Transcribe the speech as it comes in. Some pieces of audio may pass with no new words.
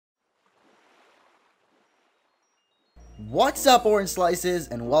What's up, Orange Slices,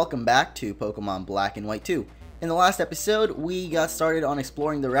 and welcome back to Pokemon Black and White 2. In the last episode, we got started on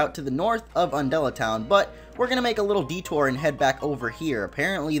exploring the route to the north of Undella Town, but we're going to make a little detour and head back over here.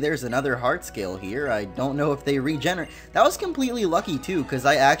 Apparently, there's another heart scale here. I don't know if they regenerate. That was completely lucky, too, because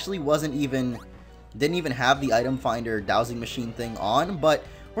I actually didn't even have the item finder dowsing machine thing on, but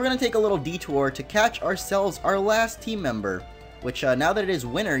we're going to take a little detour to catch ourselves our last team member, which now that it is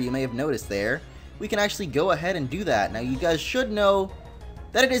winter, you may have noticed there, we can actually go ahead and do that. Now, you guys should know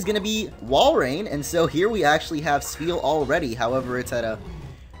that it is going to be Walrein, and so here we actually have Spheal already. However, it's at a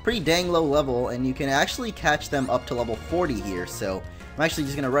pretty dang low level, and you can actually catch them up to level 40 here, so I'm actually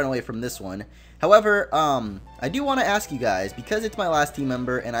just going to run away from this one. However, I do want to ask you guys, because it's my last team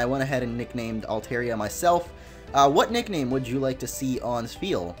member, and I went ahead and nicknamed Altaria myself, what nickname would you like to see on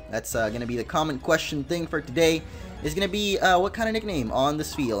Spheal? That's going to be the comment question thing for today, is going to be what kind of nickname on the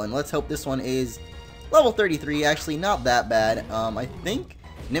Spheal, and let's hope this one is level 33, actually not that bad. I think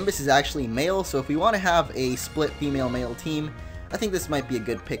Nimbus is actually male, so if we want to have a split female-male team, I think this might be a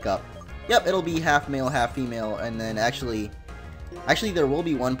good pickup. Yep, it'll be half male, half female, and then actually there will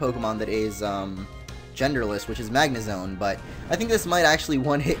be one Pokemon that is genderless, which is Magnezone, but I think this might actually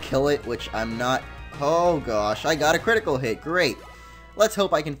one-hit kill it, which I'm not. Oh gosh, I got a critical hit, great. Let's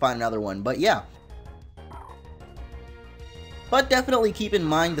hope I can find another one, but yeah. But definitely keep in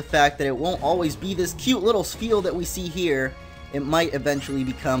mind the fact that it won't always be this cute little Spheal that we see here. It might eventually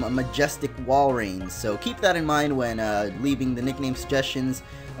become a majestic Walrein, so keep that in mind when leaving the nickname suggestions.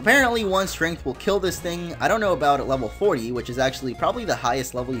 Apparently 1 strength will kill this thing. I don't know about at level 40, which is actually probably the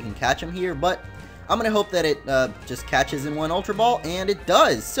highest level you can catch him here, but I'm going to hope that it just catches in 1 Ultra Ball, and it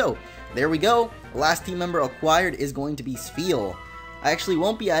does. So there we go. The last team member acquired is going to be Spheal. I actually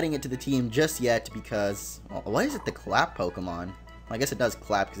won't be adding it to the team just yet because, well, what is it, the clap Pokemon? Well, I guess it does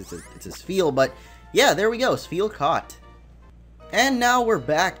clap because it's a Spheal, but yeah, there we go, Spheal caught. And now we're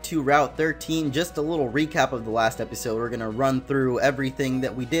back to Route 13, just a little recap of the last episode. We're going to run through everything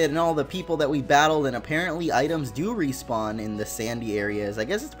that we did and all the people that we battled, and apparently items do respawn in the sandy areas. I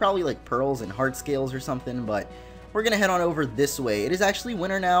guess it's probably like pearls and heart scales or something, but we're going to head on over this way. It is actually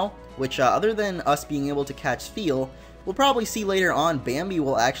winter now, which other than us being able to catch Spheal, we'll probably see later on Bambi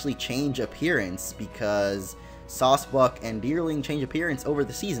will actually change appearance because Saucebuck and Deerling change appearance over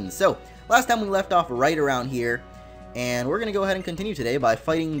the season. So, last time we left off right around here, and we're going to go ahead and continue today by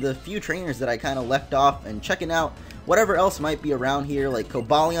fighting the few trainers that I kind of left off and checking out whatever else might be around here, like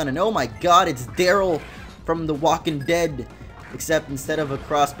Cobalion, and oh my god, it's Daryl from The Walking Dead, except instead of a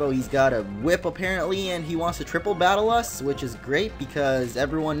crossbow, he's got a whip apparently, and he wants to triple battle us, which is great because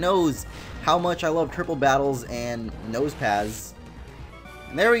everyone knows how much I love triple battles and nose paths.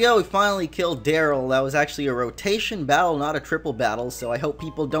 And there we go, we finally killed Daryl. That was actually a rotation battle, not a triple battle, so I hope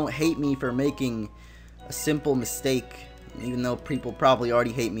people don't hate me for making a simple mistake, even though people probably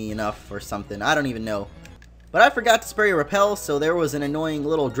already hate me enough or something. I don't even know. But I forgot to spray a repel, so there was an annoying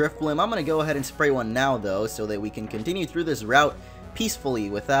little Drifblim. I'm going to go ahead and spray one now, though, so that we can continue through this route peacefully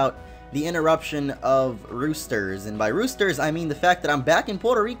without the interruption of roosters. And by roosters, I mean the fact that I'm back in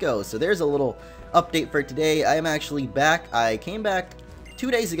Puerto Rico. So there's a little update for today. I am actually back. I came back 2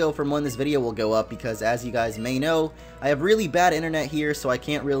 days ago from when this video will go up because, as you guys may know, I have really bad internet here, so I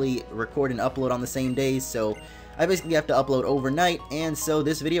can't really record and upload on the same days. So I basically have to upload overnight, and so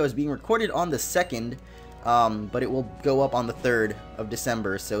this video is being recorded on the 2nd, but it will go up on the 3rd of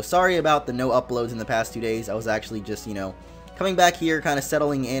December. So sorry about the no uploads in the past 2 days. I was actually just, you know, coming back here, kind of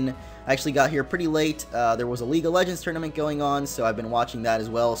settling in. I actually got here pretty late. There was a League of Legends tournament going on, so I've been watching that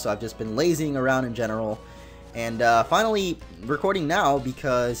as well. So I've just been lazying around in general. And finally recording now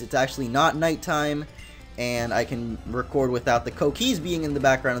because it's actually not nighttime, and I can record without the Kokeys being in the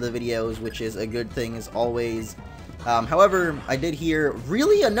background of the videos, which is a good thing as always. However, I did hear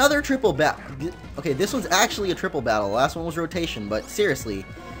really another triple battle. Okay, this one's actually a triple battle. The last one was rotation, but seriously.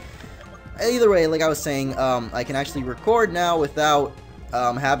 Either way, like I was saying, I can actually record now without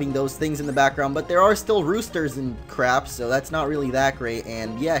having those things in the background, but there are still roosters and crap, so that's not really that great.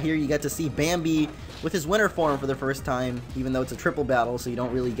 And yeah, here you get to see Bambi with his winter form for the first time, even though it's a triple battle, so you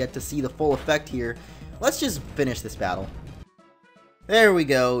don't really get to see the full effect here. Let's just finish this battle. There we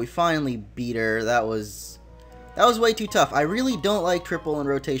go, we finally beat her. That was way too tough. I really don't like triple and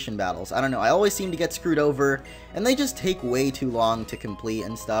rotation battles. I don't know, I always seem to get screwed over, and they just take way too long to complete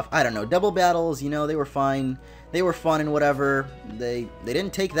and stuff. I don't know, double battles, you know, they were fine. They were fun and whatever. They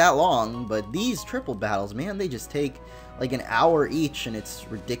didn't take that long, but these triple battles, man, they just take like an hour each, and it's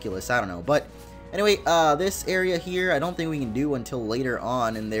ridiculous. I don't know, but anyway, this area here, I don't think we can do until later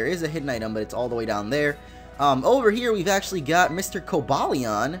on, and there is a hidden item, but it's all the way down there. Over here, we've actually got Mr.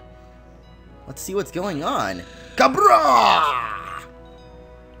 Cobalion. Let's see what's going on. Cabra!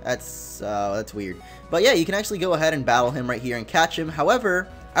 That's weird. But yeah, you can actually go ahead and battle him right here and catch him. However,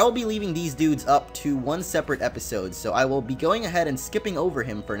 I will be leaving these dudes up to one separate episode, so I will be going ahead and skipping over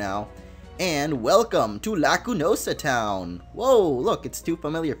him for now. And welcome to Lacunosa Town! Whoa, look, it's two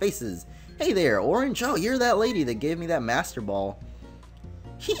familiar faces. Hey there, Orange. Oh, you're that lady that gave me that Master Ball.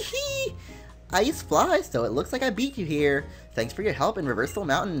 Hee hee! I use fly, so it looks like I beat you here. Thanks for your help in Reversal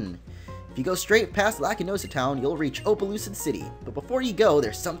Mountain. If you go straight past Lacunosa Town, you'll reach Opalucid City. But before you go,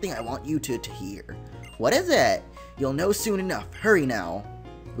 there's something I want you to hear. What is it? You'll know soon enough. Hurry now.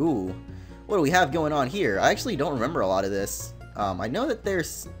 Ooh, what do we have going on here? I actually don't remember a lot of this. I know that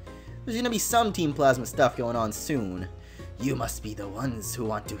there's gonna be some Team Plasma stuff going on soon. You must be the ones who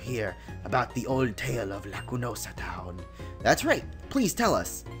want to hear about the old tale of Lacunosa Town. That's right. Please tell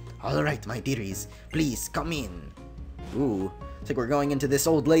us. Alright, my dearies. Please come in. Ooh, it's like we're going into this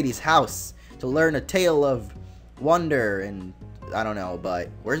old lady's house to learn a tale of wonder and I don't know, but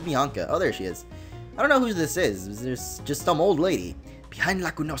where's Bianca? Oh, there she is. I don't know who this is. There's just some old lady. Behind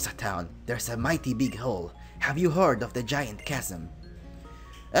Lacunosa Town, there's a mighty big hole. Have you heard of the giant chasm?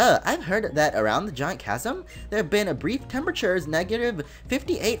 I've heard that around the giant chasm, there have been a brief temperatures negative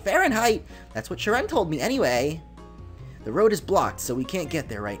 58 Fahrenheit. That's what Sharon told me anyway. The road is blocked, so we can't get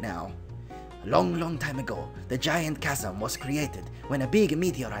there right now. A long time ago, the giant chasm was created when a big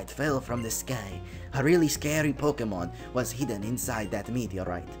meteorite fell from the sky. A really scary Pokemon was hidden inside that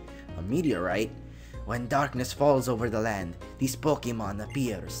meteorite. A meteorite? When darkness falls over the land, this Pokemon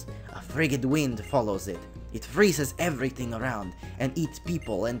appears. A frigid wind follows it. It freezes everything around and eats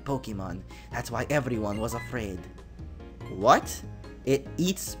people and Pokemon. That's why everyone was afraid. What? It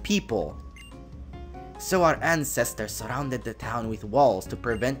eats people. So our ancestors surrounded the town with walls to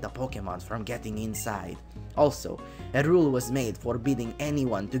prevent the Pokemon from getting inside. Also, a rule was made forbidding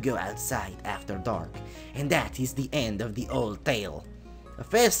anyone to go outside after dark. And that is the end of the old tale. A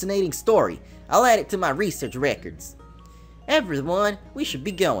fascinating story. I'll add it to my research records. Everyone, we should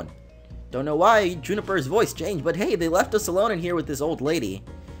be going. Don't know why Juniper's voice changed, but hey, they left us alone in here with this old lady.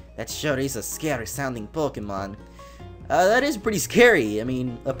 That sure is a scary sounding Pokemon. That is pretty scary. I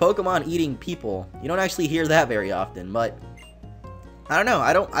mean, a Pokemon eating people. You don't actually hear that very often, but I don't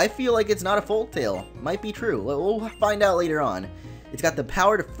know. I feel like it's not a folktale. Might be true. We'll find out later on. It's got the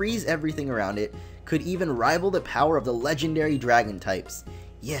power to freeze everything around it. Could even rival the power of the legendary dragon types.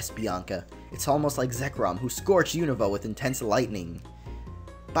 Yes, Bianca. It's almost like Zekrom, who scorched Unova with intense lightning.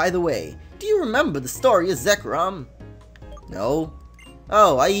 By the way, do you remember the story of Zekrom? No?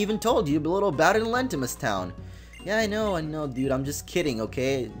 Oh, I even told you a little about it in Lentimus Town. Yeah, I know, dude. I'm just kidding,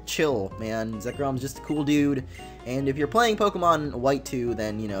 okay? Chill, man. Zekrom's just a cool dude. And if you're playing Pokemon White 2,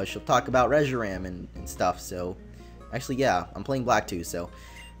 then, you know, she'll talk about Reshiram and stuff, so... Actually, yeah, I'm playing Black 2, so...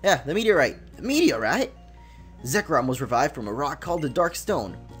 Yeah, the meteorite. The meteorite? Zekrom was revived from a rock called the Dark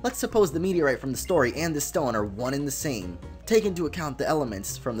Stone. Let's suppose the meteorite from the story and the stone are one and the same. Take into account the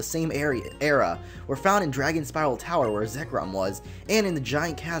elements from the same era were found in Dragon Spiral Tower where Zekrom was, and in the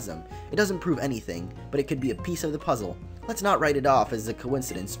Giant Chasm. It doesn't prove anything, but it could be a piece of the puzzle. Let's not write it off as a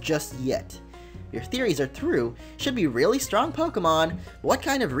coincidence just yet. If your theories are true, should be really strong Pokemon. What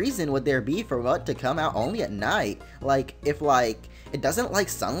kind of reason would there be for what to come out only at night? Like, if it doesn't like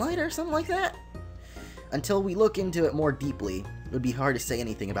sunlight or something like that? Until we look into it more deeply, it would be hard to say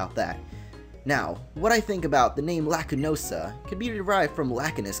anything about that. Now, what I think about the name Lacunosa could be derived from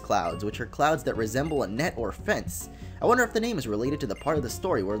Lacunous clouds, which are clouds that resemble a net or fence. I wonder if the name is related to the part of the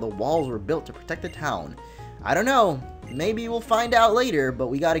story where the walls were built to protect the town. I don't know. Maybe we'll find out later, but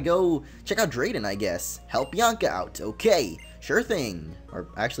we gotta go check out Drayden, I guess. Help Bianca out. Okay, sure thing. Or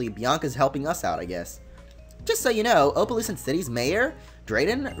actually, Bianca's helping us out, I guess. Just so you know, Opalucid City's mayor,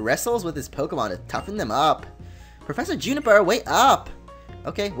 Drayden, wrestles with his Pokemon to toughen them up. Professor Juniper, wait up!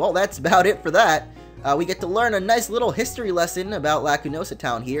 Okay, well, that's about it for that. We get to learn a nice little history lesson about Lacunosa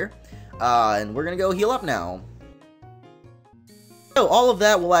Town here. And we're gonna go heal up now. So, all of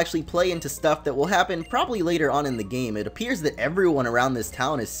that will actually play into stuff that will happen probably later on in the game. It appears that everyone around this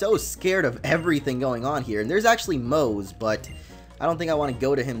town is so scared of everything going on here. And there's actually Mose, but I don't think I want to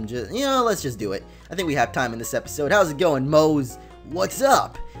go to him just... You know, let's just do it. I think we have time in this episode. How's it going, Mose? What's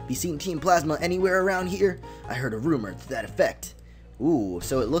up? Have you seen Team Plasma anywhere around here? I heard a rumor to that effect. Ooh,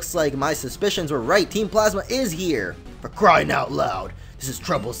 so it looks like my suspicions were right. Team Plasma is here. For crying out loud. This is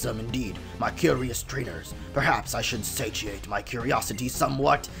troublesome indeed, my curious trainers. Perhaps I should satiate my curiosity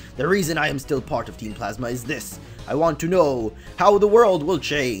somewhat. The reason I am still part of Team Plasma is this. I want to know how the world will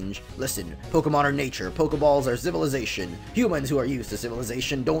change. Listen, Pokemon are nature, Pokeballs are civilization. Humans who are used to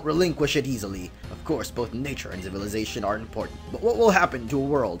civilization don't relinquish it easily. Of course, both nature and civilization are important. But what will happen to a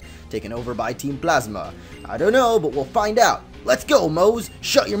world taken over by Team Plasma? I don't know, but we'll find out. Let's go, Mose!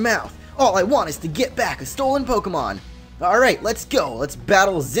 Shut your mouth! All I want is to get back a stolen Pokemon! Alright, let's go! Let's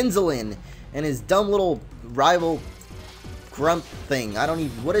battle Zinzalin and his dumb little rival grunt thing. I don't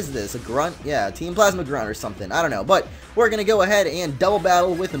even... What is this? A grunt? Yeah, Team Plasma Grunt or something. I don't know. But we're gonna go ahead and double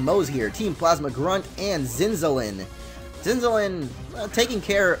battle with Mose here. Team Plasma Grunt and Zinzalin. Zinzalin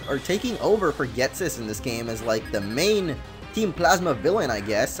taking over for Getsis in this game as like the main Team Plasma villain, I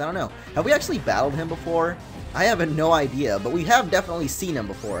guess. I don't know. Have we actually battled him before? I have no idea, but we have definitely seen him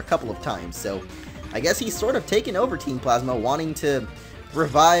before a couple of times, so I guess he's sort of taken over Team Plasma, wanting to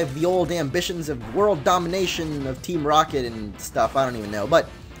revive the old ambitions of world domination of Team Rocket and stuff. I don't even know, but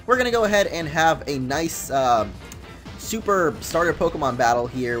we're gonna go ahead and have a nice super starter Pokemon battle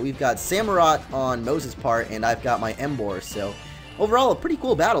here. We've got Samurott on Mose's part, and I've got my Emboar, so overall a pretty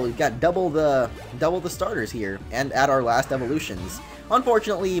cool battle. We've got double the starters here, and at our last evolutions.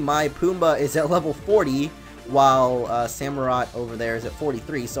 Unfortunately, my Pumbaa is at level 40, while Samurott over there is at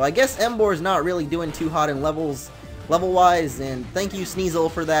 43, so I guess Emboar's not really doing too hot in level-wise, and thank you, Sneasel,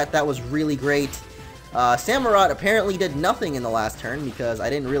 for that. That was really great. Samurott apparently did nothing in the last turn because I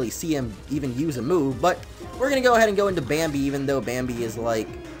didn't really see him even use a move, but we're gonna go ahead and go into Bambi, even though Bambi is, like,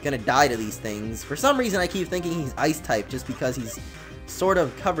 gonna die to these things. For some reason, I keep thinking he's Ice-type just because he's sort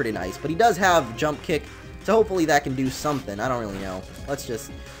of covered in ice, but he does have Jump Kick, so hopefully that can do something. I don't really know. Let's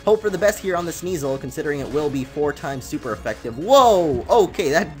just hope for the best here on the Sneasel, considering it will be 4 times super effective. Whoa! Okay,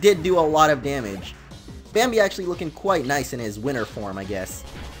 that did do a lot of damage. Bambi actually looking quite nice in his winter form, I guess.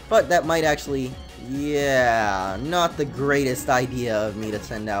 But that might actually... Yeah, not the greatest idea of me to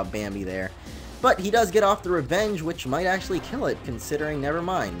send out Bambi there. But he does get off the Revenge, which might actually kill it, considering... Never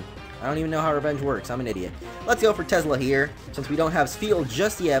mind. I don't even know how Revenge works. I'm an idiot. Let's go for Tesla here, since we don't have Spheal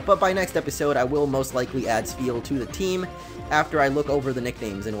just yet, but by next episode I will most likely add Spheal to the team after I look over the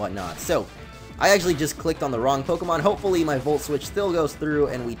nicknames and whatnot. So, I actually just clicked on the wrong Pokemon. Hopefully my Volt Switch still goes through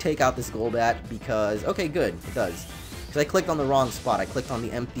and we take out this Golbat because... Okay, good. It does. Because I clicked on the wrong spot. I clicked on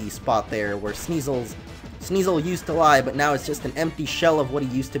the empty spot there where Sneasel used to lie, but now it's just an empty shell of what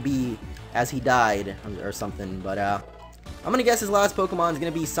he used to be as he died or something, but I'm gonna guess his last Pokemon is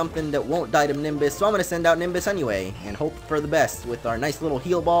gonna be something that won't die to Nimbus, so I'm gonna send out Nimbus anyway, and hope for the best with our nice little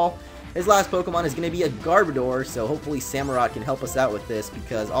heal ball. His last Pokemon is gonna be a Garbodor, so hopefully Samurott can help us out with this,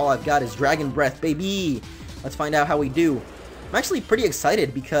 because all I've got is Dragon Breath, baby! Let's find out how we do. I'm actually pretty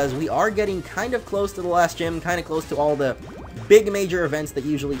excited, because we are getting kind of close to the last gym, kind of close to all the big major events that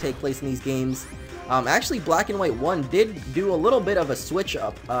usually take place in these games. Actually, Black and White 1 did do a little bit of a switch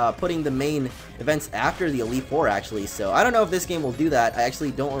up, putting the main events after the Elite Four, actually, so I don't know if this game will do that. I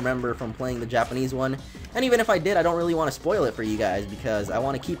actually don't remember from playing the Japanese one, and even if I did, I don't really want to spoil it for you guys, because I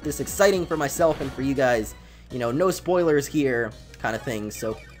want to keep this exciting for myself and for you guys, you know, no spoilers here, kind of thing.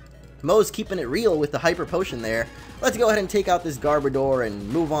 So, Mo's keeping it real with the Hyper Potion there. Let's go ahead and take out this Garbodor and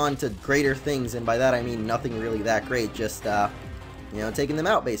move on to greater things, and by that I mean nothing really that great, just, you know, taking them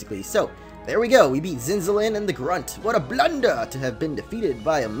out, basically. So, there we go, we beat Zinzalin and the Grunt. What a blunder to have been defeated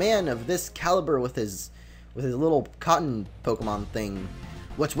by a man of this caliber with his little cotton Pokemon thing.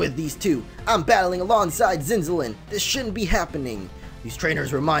 What's with these two? I'm battling alongside Zinzalin. This shouldn't be happening. These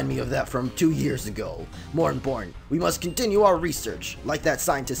trainers remind me of that from 2 years ago. More important, we must continue our research. Like that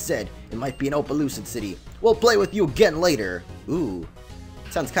scientist said, it might be an Opalucid city. We'll play with you again later. Ooh,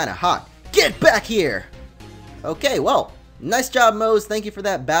 sounds kinda hot. Get back here! Okay, well, nice job, Mose. Thank you for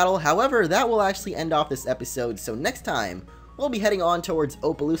that battle. However, that will actually end off this episode, so next time, we'll be heading on towards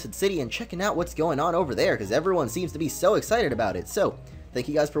Opalucid City and checking out what's going on over there, because everyone seems to be so excited about it. So, thank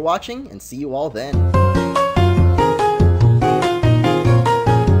you guys for watching, and see you all then.